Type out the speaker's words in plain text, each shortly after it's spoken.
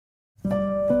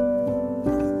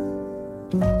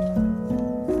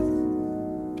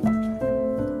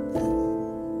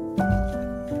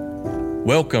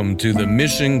Welcome to the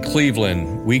Mission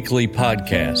Cleveland Weekly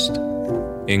Podcast.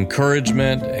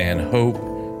 Encouragement and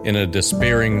hope in a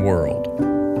despairing world.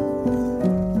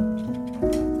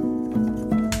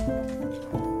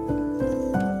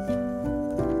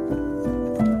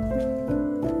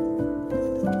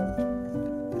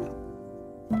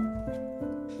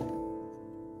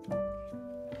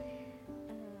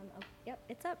 Yep,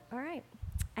 it's up. All right.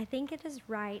 I think it is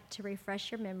right to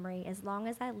refresh your memory as long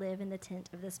as I live in the tent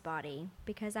of this body,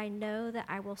 because I know that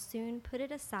I will soon put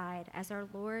it aside as our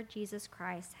Lord Jesus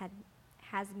Christ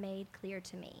has made clear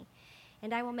to me.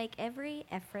 And I will make every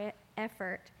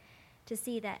effort to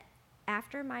see that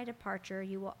after my departure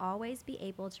you will always be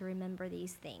able to remember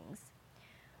these things.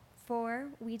 For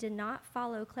we did not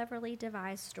follow cleverly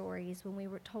devised stories when we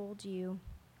were told you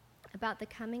about the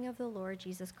coming of the Lord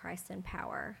Jesus Christ in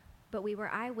power, but we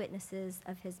were eyewitnesses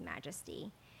of his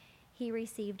majesty. He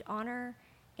received honor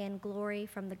and glory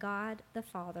from the God the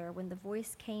Father when the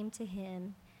voice came to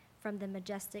him from the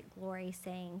majestic glory,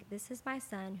 saying, "This is my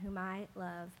Son whom I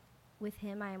love. With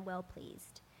him I am well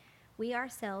pleased." We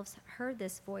ourselves heard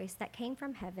this voice that came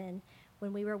from heaven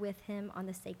when we were with him on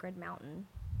the sacred mountain.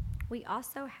 We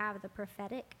also have the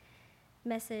prophetic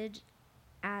message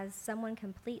as someone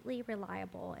completely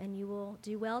reliable, and you will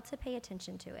do well to pay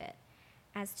attention to it,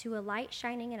 as to a light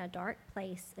shining in a dark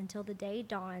place until the day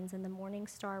dawns and the morning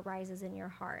star rises in your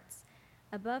hearts.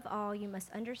 Above all, you must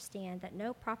understand that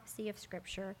no prophecy of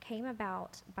Scripture came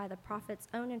about by the prophet's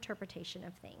own interpretation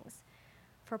of things.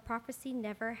 For prophecy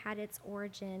never had its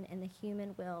origin in the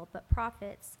human will, but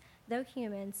prophets, though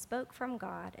human, spoke from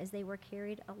God as they were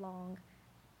carried along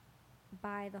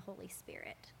by the Holy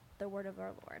Spirit. The word of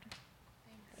our Lord.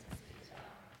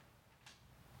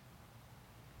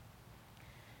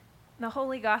 The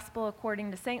Holy Gospel according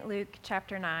to St. Luke,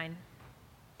 chapter 9.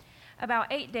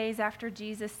 About 8 days after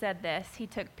Jesus said this, he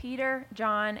took Peter,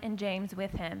 John, and James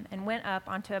with him and went up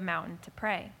onto a mountain to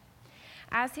pray.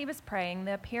 As he was praying,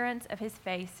 the appearance of his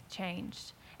face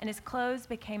changed, and his clothes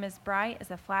became as bright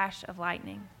as a flash of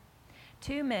lightning.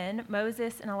 2 men,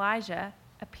 Moses and Elijah,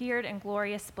 appeared in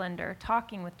glorious splendor,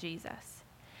 talking with Jesus.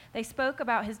 They spoke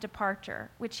about his departure,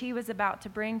 which he was about to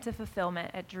bring to fulfillment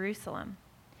at Jerusalem.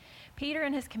 Peter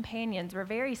and his companions were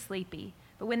very sleepy,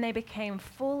 but when they became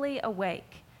fully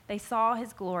awake, they saw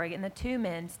his glory and the 2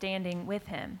 men standing with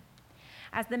him.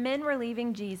 As the men were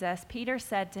leaving Jesus, Peter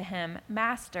said to him,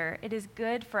 "Master, it is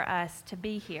good for us to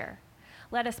be here.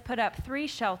 Let us put up 3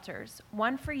 shelters,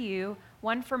 one for you,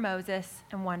 one for Moses,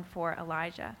 and one for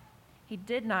Elijah." He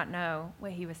did not know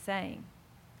what he was saying.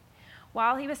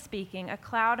 While he was speaking, a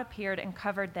cloud appeared and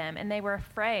covered them, and they were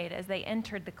afraid as they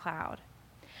entered the cloud.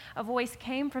 A voice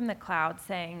came from the cloud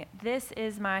saying, "This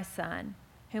is my Son,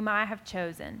 whom I have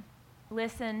chosen.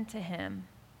 Listen to him."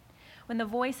 When the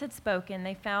voice had spoken,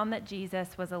 they found that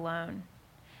Jesus was alone.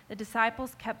 The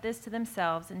disciples kept this to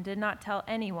themselves and did not tell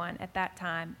anyone at that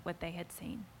time what they had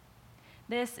seen.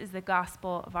 This is the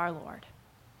gospel of our Lord.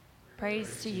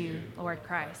 Praise to you, Lord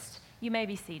Christ. You may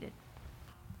be seated.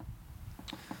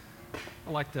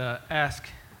 I'd like to ask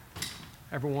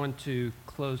everyone to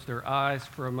close their eyes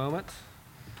for a moment.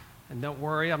 And don't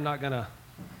worry, I'm not going to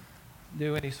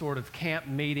do any sort of camp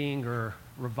meeting or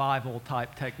revival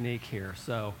type technique here.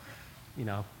 So,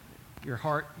 your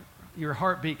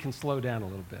heartbeat can slow down a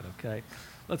little bit, okay?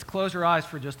 Let's close your eyes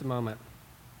for just a moment.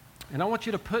 And I want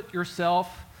you to put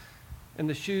yourself in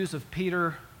the shoes of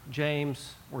Peter,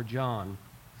 James, or John.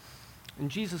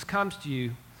 And Jesus comes to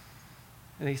you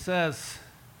and he says,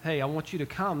 "Hey, I want you to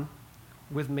come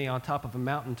with me on top of a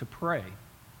mountain to pray."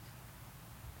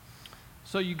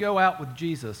 So you go out with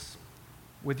Jesus,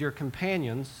 with your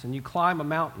companions, and you climb a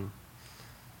mountain.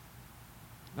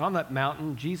 And on that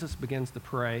mountain, Jesus begins to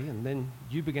pray, and then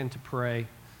you begin to pray.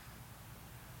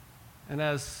 And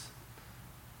as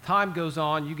time goes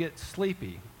on, you get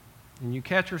sleepy, and you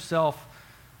catch yourself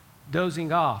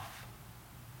dozing off.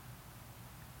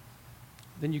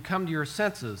 Then you come to your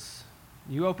senses.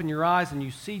 You open your eyes, and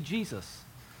you see Jesus.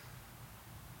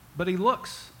 But he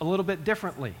looks a little bit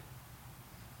differently.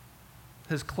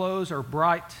 His clothes are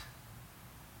bright,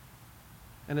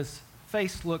 and his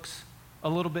face looks a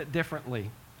little bit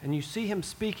differently. And you see him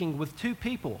speaking with 2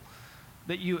 people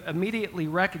that you immediately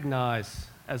recognize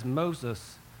as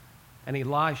Moses and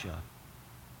Elijah,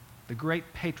 the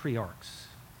great patriarchs.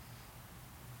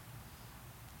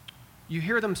 You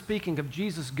hear them speaking of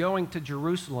Jesus going to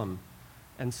Jerusalem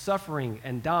and suffering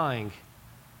and dying,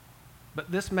 but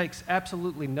this makes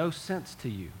absolutely no sense to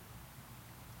you.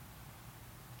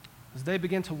 As they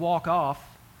begin to walk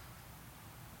off,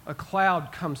 a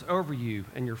cloud comes over you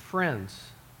and your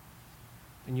friends,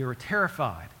 and you are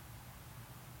terrified.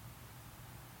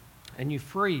 and you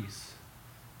freeze.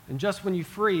 And just when you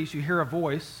freeze, you hear a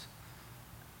voice,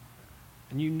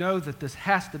 and you know that this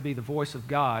has to be the voice of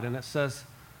God, and it says,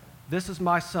 "This is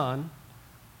my Son,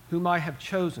 whom I have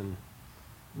chosen.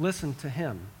 Listen to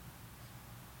him."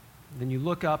 Then you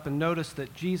look up and notice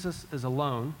that Jesus is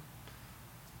alone,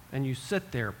 and you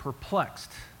sit there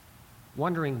perplexed,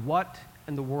 wondering what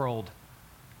in the world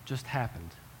just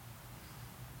happened.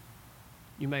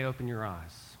 You may open your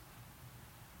eyes.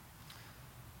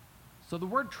 So the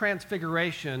word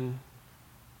transfiguration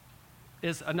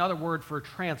is another word for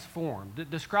transformed. It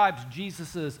describes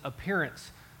Jesus'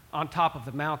 appearance on top of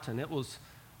the mountain. It was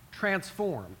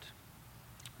transformed.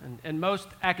 And in most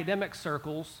academic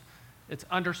circles, it's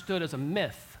understood as a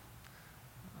myth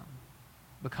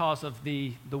because of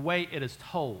the way it is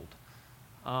told.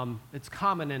 It's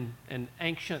common in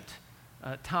ancient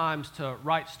times to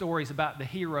write stories about the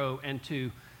hero and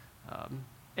to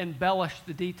embellish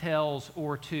the details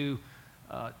or to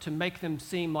make them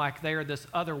seem like they are this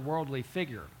otherworldly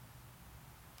figure.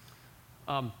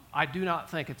 I do not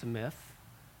think it's a myth.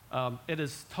 It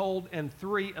is told in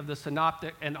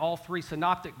all three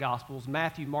synoptic gospels,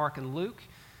 Matthew, Mark, and Luke,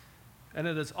 and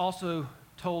it is also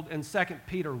told in 2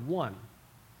 Peter 1,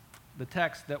 the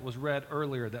text that was read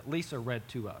earlier that Lisa read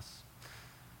to us.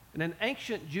 And in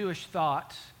ancient Jewish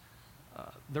thought,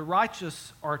 the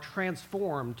righteous are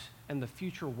transformed in the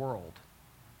future world.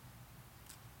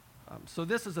 So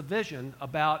this is a vision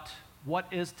about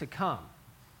what is to come.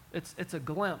 It's a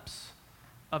glimpse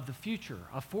of the future,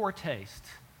 a foretaste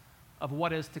of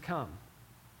what is to come.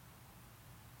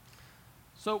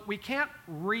 So we can't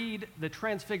read the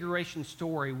Transfiguration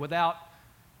story without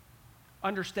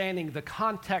understanding the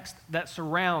context that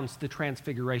surrounds the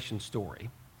Transfiguration story.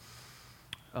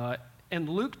 In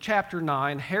Luke chapter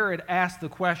 9, Herod asked the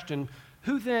question,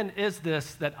 "Who then is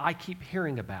this that I keep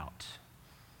hearing about?"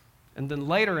 And then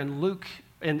later in Luke,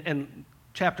 in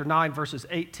chapter 9, verses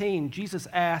 18, Jesus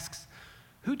asks,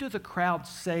 "Who do the crowd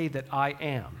say that I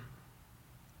am?"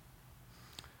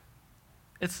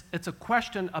 It's a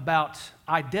question about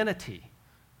identity.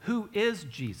 Who is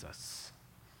Jesus?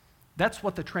 That's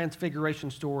what the Transfiguration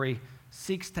story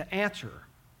seeks to answer.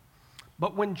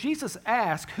 But when Jesus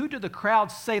asks, "Who do the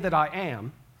crowds say that I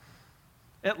am?"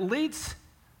 it leads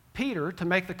Peter to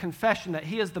make the confession that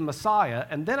he is the Messiah,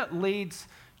 and then it leads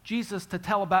Jesus to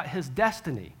tell about his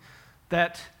destiny,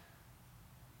 that,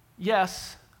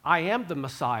 yes, I am the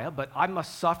Messiah, but I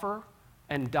must suffer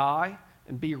and die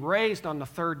and be raised on the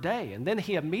third day. And then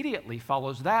he immediately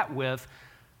follows that with,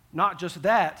 not just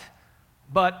that,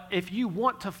 but if you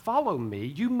want to follow me,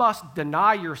 you must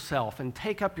deny yourself and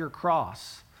take up your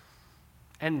cross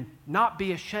and not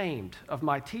be ashamed of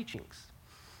my teachings.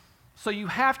 So you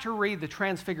have to read the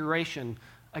Transfiguration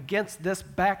against this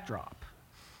backdrop.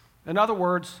 In other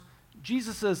words,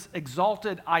 Jesus'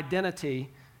 exalted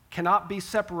identity cannot be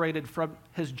separated from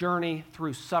his journey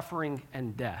through suffering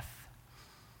and death.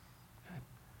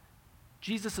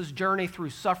 Jesus' journey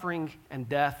through suffering and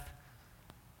death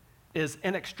is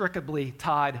inextricably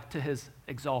tied to his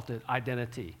exalted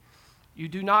identity. You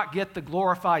do not get the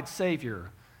glorified Savior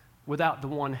without the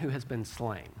one who has been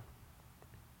slain.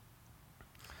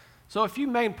 So a few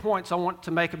main points I want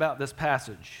to make about this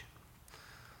passage.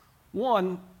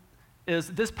 One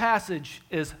is this passage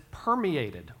is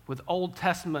permeated with Old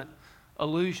Testament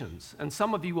allusions, and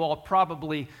some of you all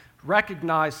probably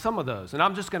recognize some of those, and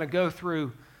I'm just going to go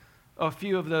through a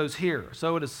few of those here.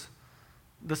 So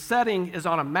the setting is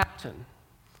on a mountain,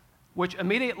 which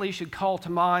immediately should call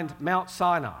to mind Mount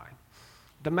Sinai.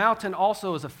 The mountain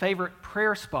also is a favorite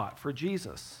prayer spot for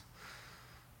Jesus.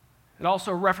 It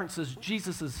also references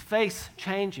Jesus' face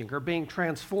changing or being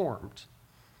transformed,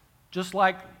 just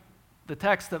like the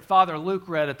text that Father Luke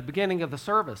read at the beginning of the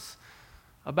service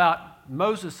about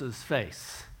Moses'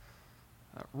 face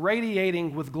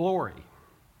radiating with glory.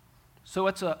 So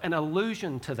it's an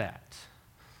allusion to that.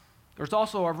 There's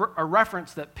also a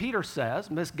reference that Peter says,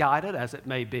 misguided as it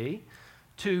may be,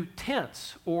 to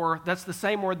tents, or that's the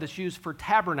same word that's used for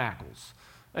tabernacles,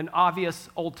 an obvious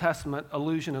Old Testament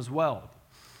allusion as well.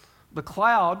 The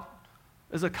cloud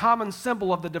is a common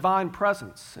symbol of the divine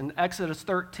presence. In Exodus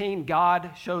 13,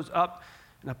 God shows up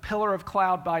in a pillar of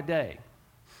cloud by day.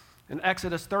 In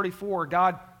Exodus 34,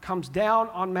 God comes down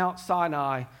on Mount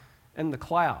Sinai in the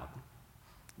cloud.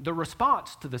 The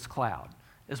response to this cloud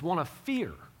is one of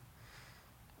fear,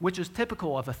 which is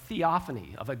typical of a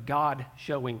theophany, of a God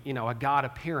showing, a God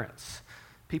appearance.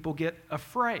 People get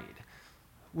afraid,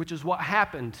 which is what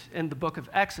happened in the book of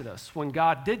Exodus when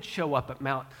God did show up at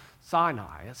Mount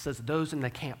Sinai. It says those in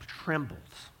the camp trembled.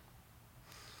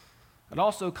 It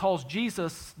also calls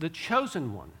Jesus the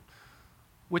chosen one,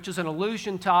 which is an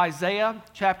allusion to Isaiah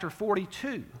chapter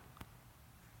 42,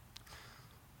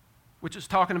 which is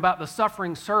talking about the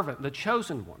suffering servant, the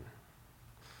chosen one.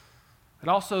 It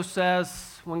also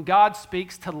says when God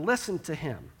speaks to listen to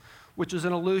him, which is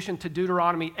an allusion to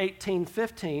Deuteronomy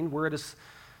 18:15, where it is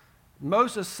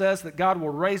Moses says that God will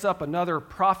raise up another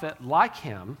prophet like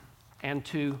him and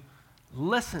to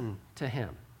listen to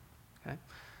him. Okay?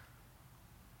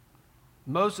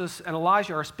 Moses and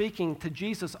Elijah are speaking to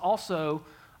Jesus also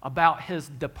about his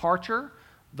departure.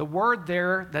 The word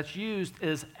there that's used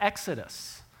is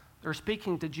exodus. They're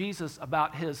speaking to Jesus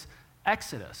about his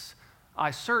exodus.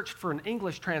 I searched for an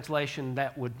English translation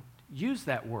that would use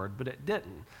that word, but it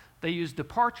didn't. They used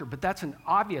departure, but that's an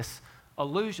obvious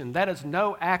allusion. That is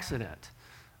no accident.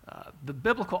 The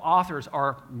biblical authors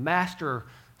are master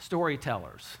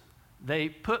storytellers. They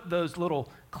put those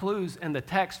little clues in the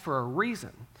text for a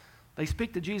reason. They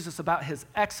speak to Jesus about his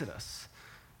exodus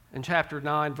in chapter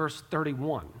 9, verse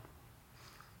 31.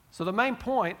 So the main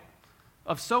point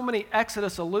of so many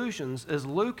Exodus allusions is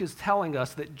Luke is telling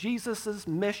us that Jesus'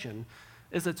 mission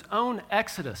is its own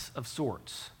exodus of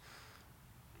sorts.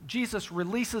 Jesus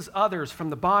releases others from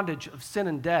the bondage of sin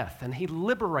and death, and he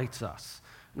liberates us.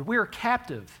 And we are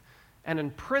captive and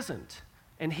imprisoned,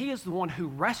 and he is the one who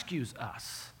rescues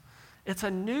us. It's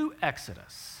a new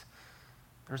exodus.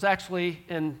 There's actually,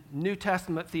 in New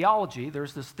Testament theology,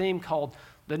 there's this theme called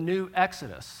the New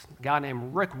Exodus. A guy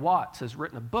named Rick Watts has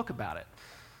written a book about it.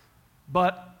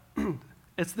 But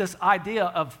it's this idea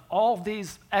of all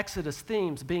these Exodus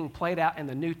themes being played out in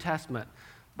the New Testament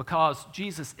because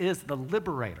Jesus is the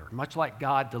liberator, much like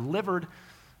God delivered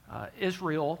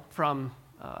Israel from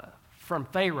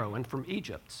Pharaoh and from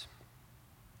Egypt.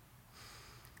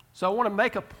 So I want to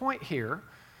make a point here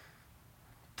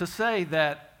to say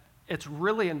that it's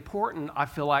really important, I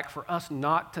feel like, for us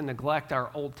not to neglect our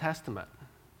Old Testament.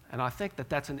 And I think that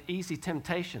that's an easy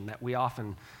temptation that we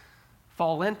often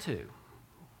fall into.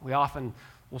 We often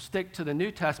will stick to the New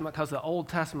Testament because the Old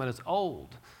Testament is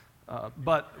old.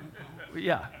 But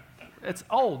yeah, it's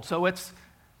old, so it's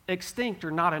extinct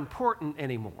or not important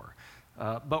anymore.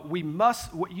 But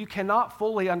you cannot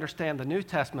fully understand the New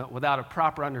Testament without a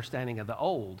proper understanding of the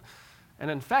Old. And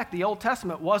in fact, the Old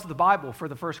Testament was the Bible for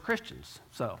the first Christians.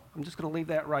 So I'm just going to leave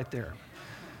that right there.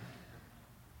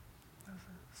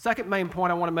 Second main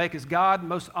point I want to make is God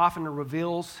most often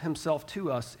reveals himself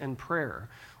to us in prayer.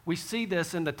 We see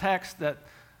this in the text that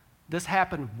this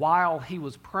happened while he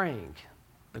was praying.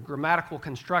 The grammatical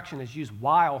construction is used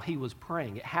while he was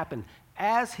praying. It happened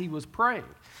as he was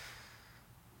praying.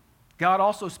 God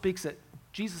also speaks at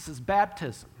Jesus'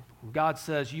 baptism. God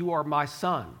says, "You are my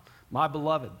son, my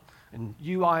beloved, and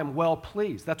you I am well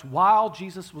pleased." That's while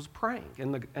Jesus was praying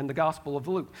in the Gospel of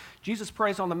Luke. Jesus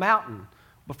prays on the mountain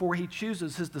before he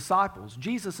chooses his disciples.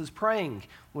 Jesus is praying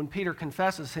when Peter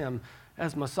confesses him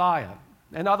as Messiah.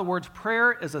 In other words,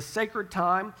 prayer is a sacred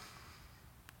time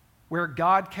where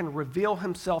God can reveal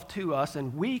himself to us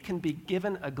and we can be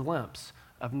given a glimpse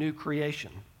of new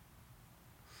creation.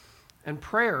 And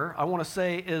prayer, I want to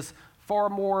say, is far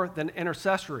more than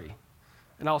intercessory.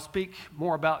 And I'll speak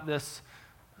more about this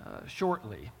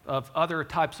shortly, of other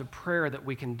types of prayer that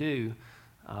we can do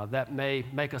that may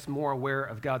make us more aware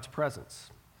of God's presence.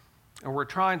 And we're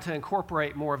trying to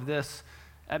incorporate more of this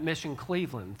at Mission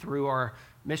Cleveland through our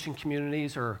mission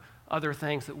communities or other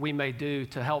things that we may do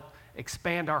to help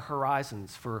expand our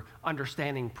horizons for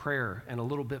understanding prayer in a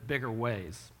little bit bigger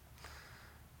ways.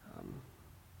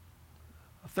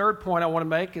 A third point I want to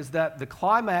make is that the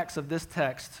climax of this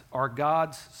text are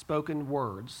God's spoken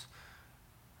words.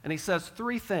 And he says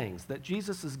three things: that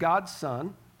Jesus is God's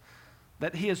Son,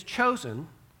 that he is chosen,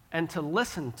 and to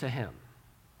listen to him.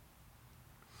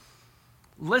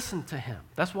 Listen to him.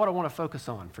 That's what I want to focus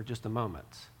on for just a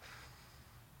moment.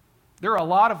 There are a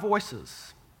lot of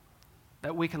voices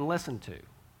that we can listen to,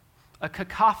 a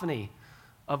cacophony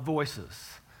of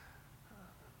voices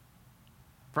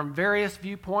from various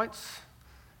viewpoints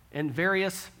in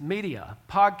various media,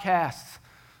 podcasts,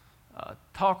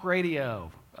 talk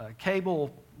radio,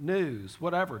 cable news,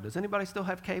 whatever. Does anybody still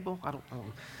have cable? I don't know.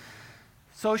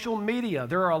 Social media.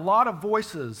 There are a lot of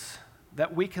voices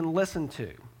that we can listen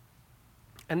to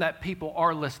and that people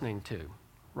are listening to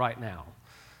right now.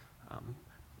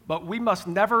 But we must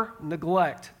never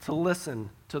neglect to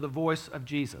listen to the voice of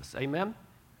Jesus. Amen?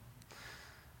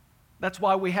 That's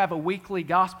why we have a weekly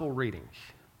gospel reading,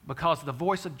 because the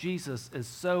voice of Jesus is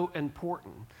so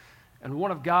important. And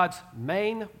one of God's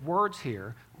main words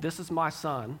here, "This is my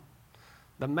son,"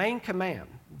 the main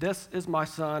command, "This is my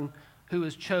son who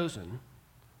is chosen,"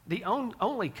 the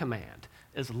only command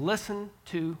is listen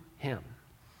to him.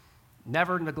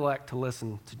 Never neglect to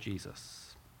listen to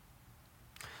Jesus.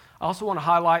 I also want to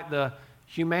highlight the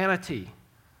humanity,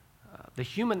 the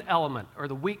human element or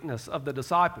the weakness of the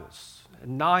disciples.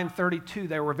 In 9:32,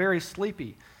 they were very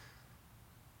sleepy.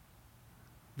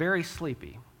 Very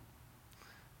sleepy.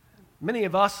 Many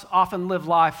of us often live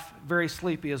life very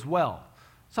sleepy as well.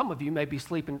 Some of you may be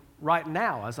sleeping right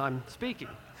now as I'm speaking.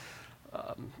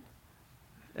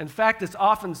 In fact, it's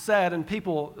often said, and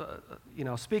people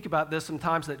speak about this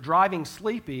sometimes, that driving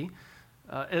sleepy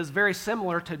is very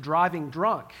similar to driving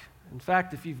drunk. In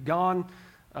fact, if you've gone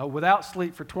without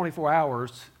sleep for 24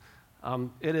 hours,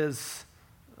 it is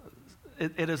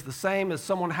the same as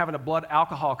someone having a blood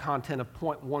alcohol content of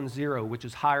 0.10, which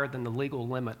is higher than the legal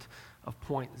limit of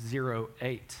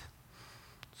 0.08.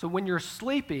 So when you're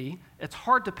sleepy, it's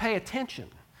hard to pay attention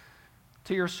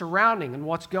to your surrounding and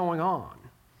what's going on.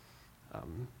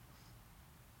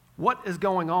 What is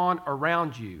going on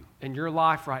around you in your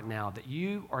life right now that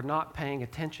you are not paying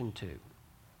attention to?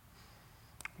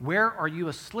 Where are you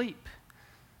asleep?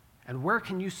 And where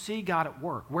can you see God at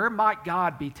work? Where might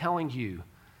God be telling you,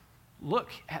 look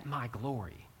at my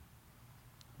glory,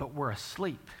 but we're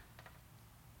asleep?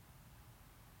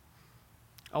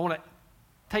 I want to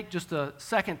take just a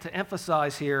second to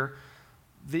emphasize here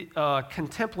the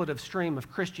contemplative stream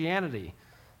of Christianity.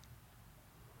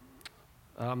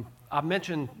 I've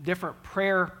mentioned different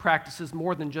prayer practices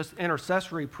more than just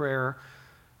intercessory prayer,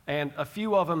 and a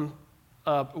few of them,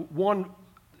 one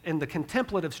in the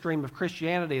contemplative stream of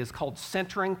Christianity is called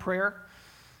centering prayer,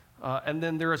 and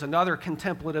then there is another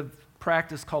contemplative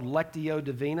practice called Lectio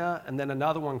Divina, and then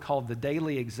another one called the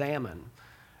Daily Examen.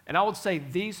 And I would say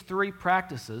these three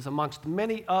practices, amongst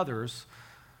many others,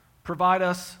 provide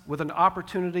us with an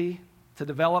opportunity to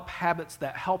develop habits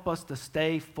that help us to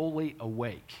stay fully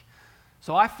awake.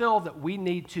 So I feel that we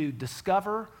need to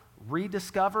discover,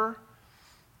 rediscover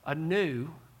anew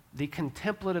the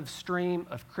contemplative stream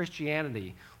of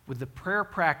Christianity with the prayer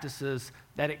practices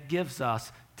that it gives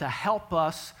us to help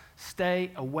us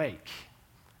stay awake.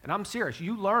 And I'm serious,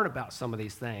 you learn about some of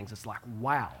these things, it's like,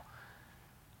 wow.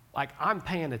 Like, I'm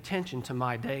paying attention to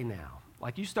my day now.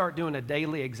 Like, you start doing a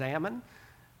daily examen,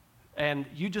 and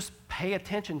you just pay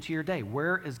attention to your day.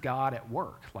 Where is God at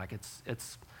work? Like,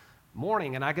 it's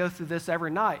morning, and I go through this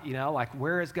every night, like,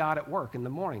 where is God at work in the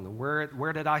morning?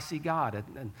 Where did I see God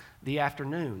in the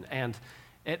afternoon? And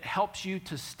it helps you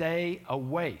to stay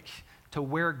awake to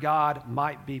where God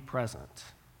might be present.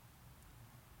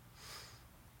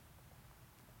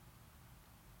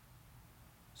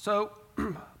 So,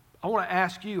 I want to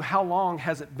ask you, how long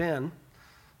has it been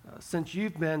since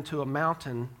you've been to a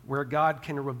mountain where God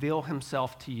can reveal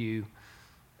himself to you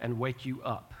and wake you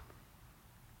up?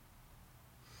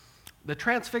 The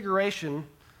transfiguration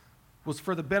was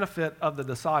for the benefit of the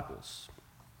disciples.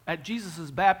 At Jesus'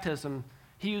 baptism,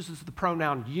 he uses the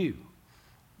pronoun you.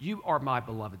 You are my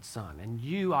beloved son, and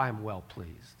you I am well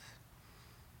pleased.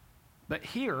 But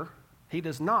here, he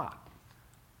does not.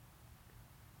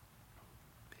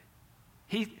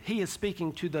 He is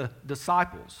speaking to the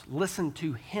disciples. Listen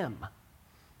to him,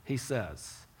 he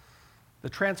says. The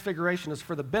transfiguration is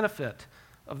for the benefit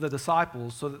of the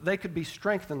disciples so that they could be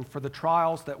strengthened for the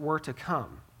trials that were to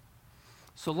come.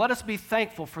 So let us be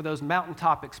thankful for those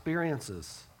mountaintop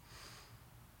experiences.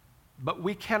 But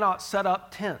we cannot set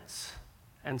up tents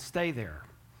and stay there.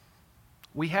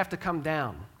 We have to come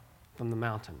down from the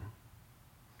mountain.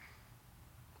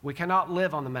 We cannot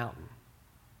live on the mountain.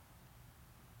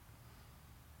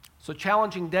 So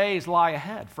challenging days lie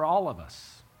ahead for all of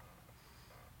us.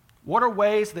 What are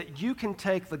ways that you can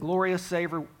take the glorious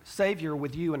Savior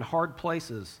with you in hard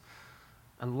places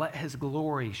and let his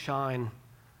glory shine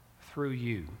through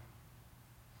you?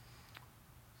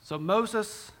 So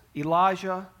Moses,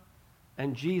 Elijah,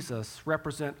 and Jesus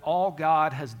represent all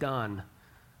God has done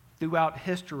throughout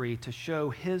history to show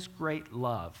his great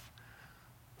love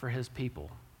for his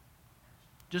people.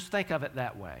 Just think of it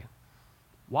that way.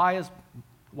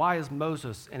 Why is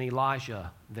Moses and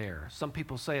Elijah there? Some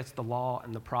people say it's the law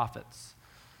and the prophets.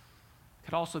 It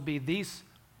could also be these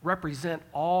represent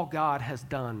all God has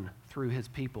done through his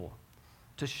people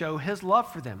to show his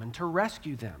love for them and to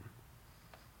rescue them.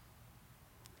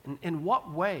 In what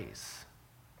ways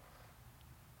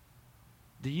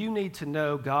do you need to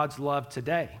know God's love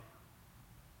today?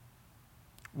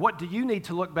 What do you need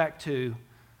to look back to?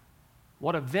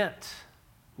 What event,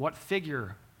 what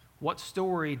figure, what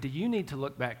story do you need to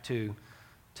look back to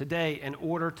today in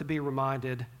order to be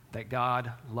reminded that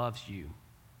God loves you?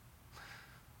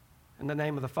 In the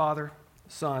name of the Father,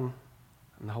 Son,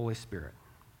 and the Holy Spirit.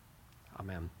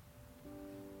 Amen.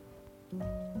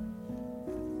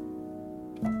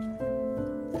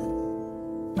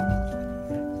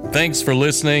 Thanks for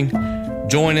listening.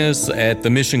 Join us at the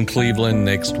Mission Cleveland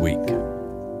next week.